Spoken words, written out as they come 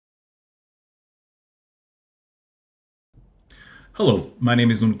Hello, my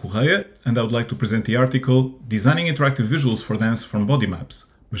name is Nuno Correia, and I would like to present the article Designing Interactive Visuals for Dance from Body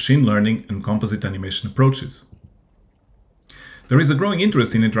Maps, Machine Learning and Composite Animation Approaches. There is a growing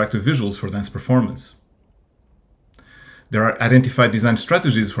interest in interactive visuals for dance performance. There are identified design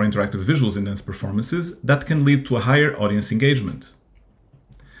strategies for interactive visuals in dance performances that can lead to a higher audience engagement.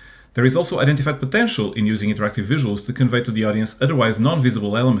 There is also identified potential in using interactive visuals to convey to the audience otherwise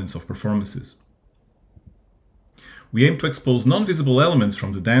non-visible elements of performances. We aim to expose non-visible elements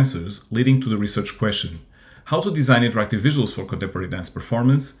from the dancers, leading to the research question, how to design interactive visuals for contemporary dance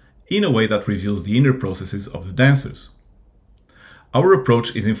performance in a way that reveals the inner processes of the dancers. Our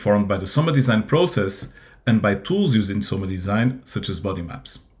approach is informed by the soma design process and by tools used in soma design, such as body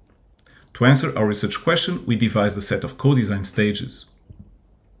maps. To answer our research question, we devised a set of co-design stages.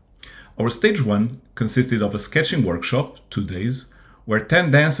 Our stage 1 consisted of a sketching workshop, 2 days, where 10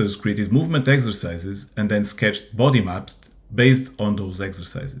 dancers created movement exercises and then sketched body maps based on those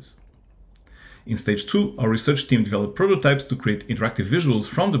exercises. In stage 2, our research team developed prototypes to create interactive visuals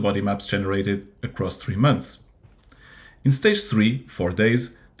from the body maps generated across 3 months. In stage 3, 4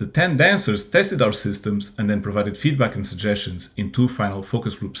 days, the 10 dancers tested our systems and then provided feedback and suggestions in 2 final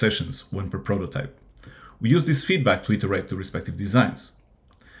focus group sessions, 1 per prototype. We used this feedback to iterate the respective designs.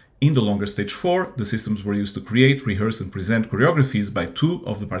 In the longer stage 4, the systems were used to create, rehearse and present choreographies by 2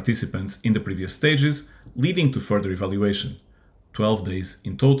 of the participants in the previous stages, leading to further evaluation. 12 days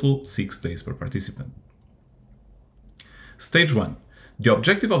in total, 6 days per participant. Stage 1. The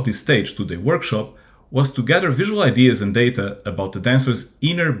objective of this stage 2-day workshop was to gather visual ideas and data about the dancer's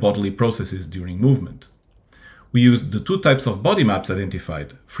inner bodily processes during movement. We used the 2 types of body maps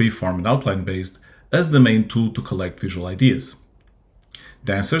identified, free-form and outline-based, as the main tool to collect visual ideas.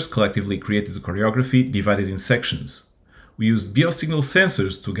 Dancers collectively created the choreography divided in sections. We used biosignal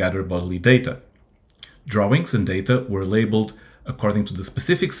sensors to gather bodily data. Drawings and data were labeled according to the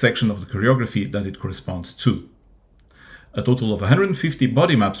specific section of the choreography that it corresponds to. A total of 150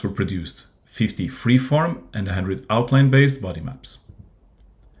 body maps were produced, 50 free-form and 100 outline-based body maps.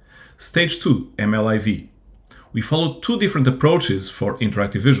 Stage 2, MLIV. We followed 2 different approaches for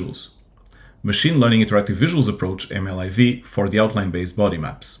interactive visuals. Machine Learning Interactive Visuals approach, MLIV, for the outline-based body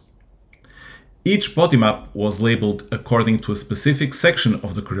maps. Each body map was labeled according to a specific section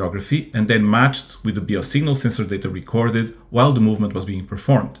of the choreography and then matched with the biosignal sensor data recorded while the movement was being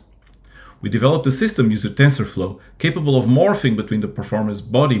performed. We developed a system using TensorFlow capable of morphing between the performer's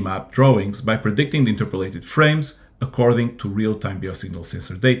body map drawings by predicting the interpolated frames according to real-time biosignal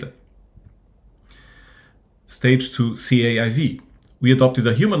sensor data. Stage 2, CAIV. We adopted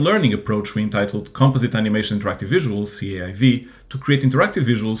a human learning approach we entitled Composite Animation Interactive Visuals, CAIV, to create interactive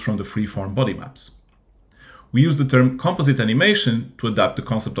visuals from the free-form body maps. We used the term composite animation to adapt the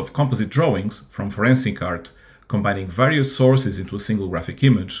concept of composite drawings from forensic art, combining various sources into a single graphic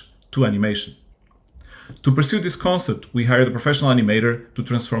image, to animation. To pursue this concept, we hired a professional animator to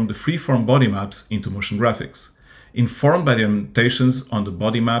transform the free-form body maps into motion graphics, informed by the annotations on the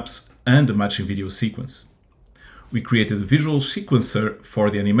body maps and the matching video sequence. We created a visual sequencer for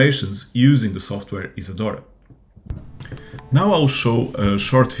the animations using the software Isadora. Now I'll show a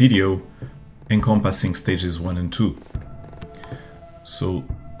short video encompassing stages 1 and 2. So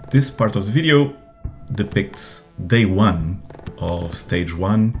this part of the video depicts day 1 of stage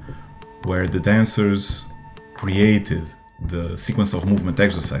 1, where the dancers created the sequence of movement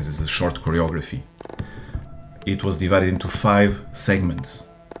exercises, a short choreography. It was divided into 5 segments.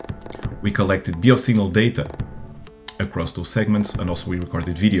 We collected biosignal data across those segments, and also we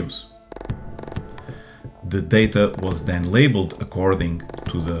recorded videos. The data was then labeled according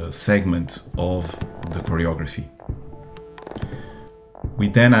to the segment of the choreography. We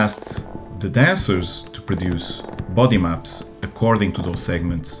then asked the dancers to produce body maps according to those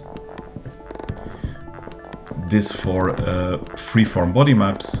segments. This for free-form body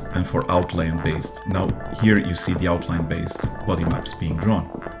maps and for outline-based. Now here you see the outline-based body maps being drawn,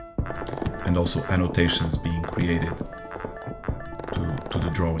 and also annotations being created to the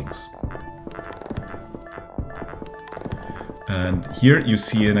drawings. And here you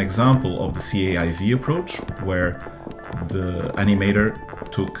see an example of the CAIV approach, where the animator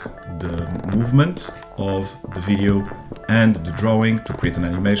took the movement of the video and the drawing to create an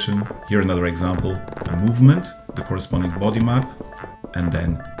animation. Here another example, a movement, the corresponding body map, and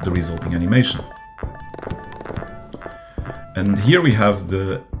then the resulting animation. And here we have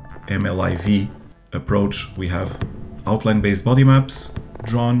the MLIV approach. We have outline-based body maps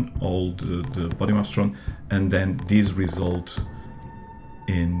drawn, all the body maps drawn, and then these result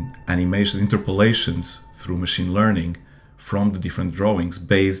in animation interpolations through machine learning from the different drawings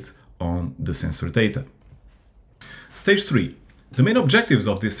based on the sensor data. Stage 3, The main objectives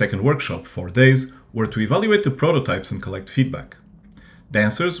of this second workshop, 4 days, were to evaluate the prototypes and collect feedback.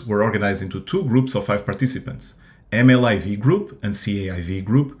 Dancers were organized into 2 groups of 5 participants, MLIV group and CAIV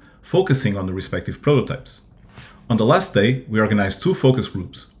group, focusing on the respective prototypes. On the last day, we organized 2 focus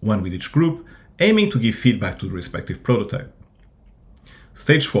groups, one with each group, aiming to give feedback to the respective prototype.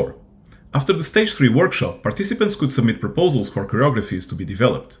 Stage 4. After the Stage 3 workshop, participants could submit proposals for choreographies to be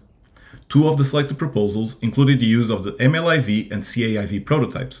developed. 2 of the selected proposals included the use of the MLIV and CAIV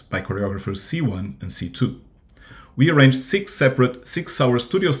prototypes by choreographers C1 and C2. We arranged 6 separate 6-hour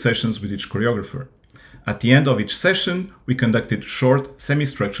studio sessions with each choreographer. At the end of each session, we conducted short,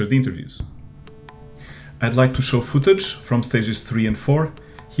 semi-structured interviews. I'd like to show footage from stages 3 and 4.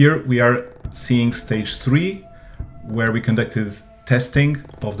 Here we are seeing stage 3, where we conducted testing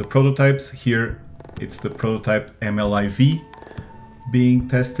of the prototypes. Here it's the prototype MLIV being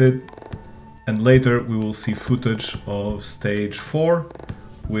tested. And later we will see footage of stage 4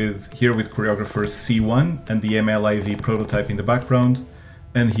 with choreographer C1 and the MLIV prototype in the background,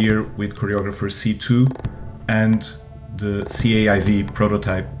 and here with choreographer C2 and the CAIV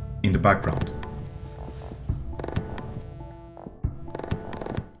prototype in the background.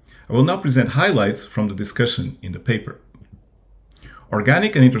 I will now present highlights from the discussion in the paper.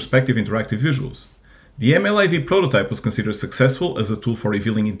 Organic and introspective interactive visuals. The MLIV prototype was considered successful as a tool for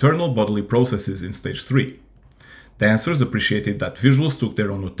revealing internal bodily processes in stage 3. Dancers appreciated that visuals took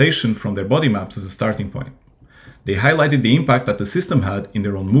their own notation from their body maps as a starting point. They highlighted the impact that the system had in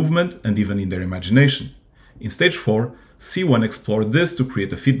their own movement and even in their imagination. In stage 4, C1 explored this to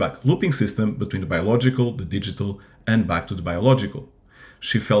create a feedback looping system between the biological, the digital, and back to the biological.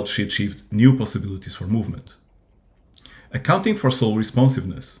 She felt she achieved new possibilities for movement. Accounting for soul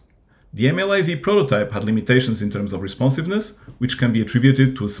responsiveness. The MLIV prototype had limitations in terms of responsiveness, which can be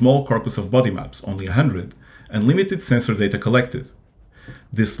attributed to a small corpus of body maps, only 100, and limited sensor data collected.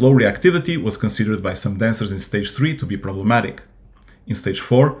 This slow reactivity was considered by some dancers in stage 3 to be problematic. In stage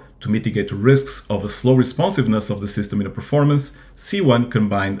 4, to mitigate the risks of a slow responsiveness of the system in a performance, C1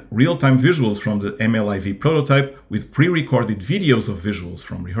 combined real-time visuals from the MLIV prototype with pre-recorded videos of visuals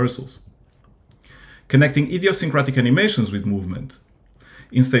from rehearsals. Connecting idiosyncratic animations with movement.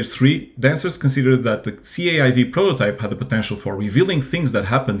 In stage 3, dancers considered that the CAIV prototype had the potential for revealing things that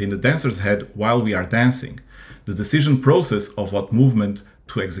happened in the dancer's head while we are dancing, the decision process of what movement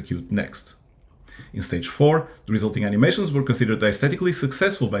to execute next. In stage 4, the resulting animations were considered aesthetically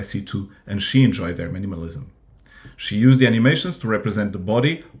successful by C2, and she enjoyed their minimalism. She used the animations to represent the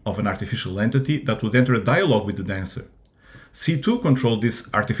body of an artificial entity that would enter a dialogue with the dancer. C2 controlled this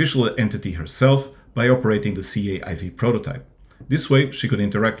artificial entity herself by operating the CAIV prototype. This way, she could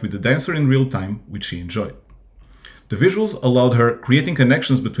interact with the dancer in real time, which she enjoyed. The visuals allowed her creating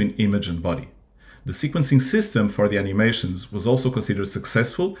connections between image and body. The sequencing system for the animations was also considered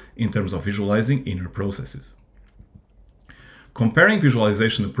successful in terms of visualizing inner processes. Comparing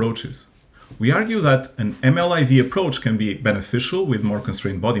visualization approaches. We argue that an MLIV approach can be beneficial with more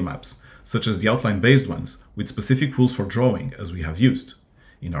constrained body maps, such as the outline-based ones, with specific rules for drawing, as we have used.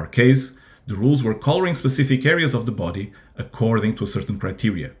 In our case, the rules were coloring specific areas of the body according to a certain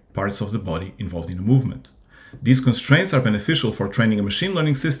criteria, parts of the body involved in a movement. These constraints are beneficial for training a machine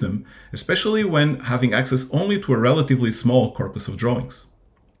learning system, especially when having access only to a relatively small corpus of drawings.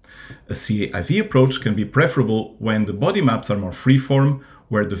 A CAIV approach can be preferable when the body maps are more freeform,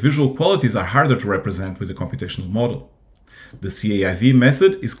 where the visual qualities are harder to represent with a computational model. The CAIV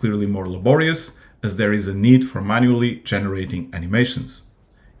method is clearly more laborious, as there is a need for manually generating animations.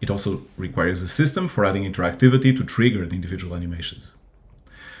 It also requires a system for adding interactivity to trigger the individual animations.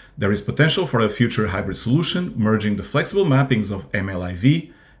 There is potential for a future hybrid solution merging the flexible mappings of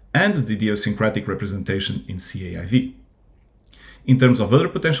MLIV and the idiosyncratic representation in CAIV. In terms of other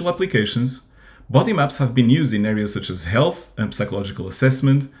potential applications, body maps have been used in areas such as health and psychological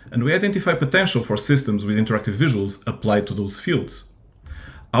assessment, and we identify potential for systems with interactive visuals applied to those fields.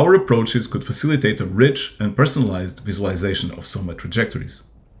 Our approaches could facilitate a rich and personalized visualization of soma trajectories.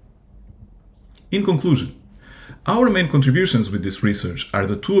 In conclusion, our main contributions with this research are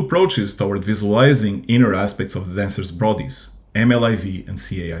the 2 approaches toward visualizing inner aspects of the dancer's bodies, MLIV and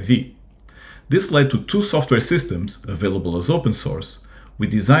CAIV. This led to 2 software systems, available as open source,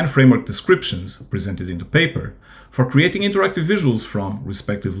 with design framework descriptions presented in the paper, for creating interactive visuals from,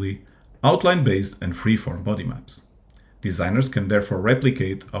 respectively, outline-based and freeform body maps. Designers can therefore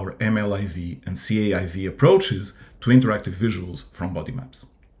replicate our MLIV and CAIV approaches to interactive visuals from body maps.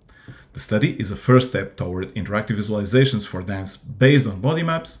 The study is a first step toward interactive visualizations for dance based on body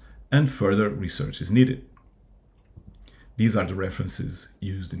maps, and further research is needed. These are the references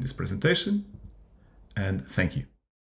used in this presentation, and thank you.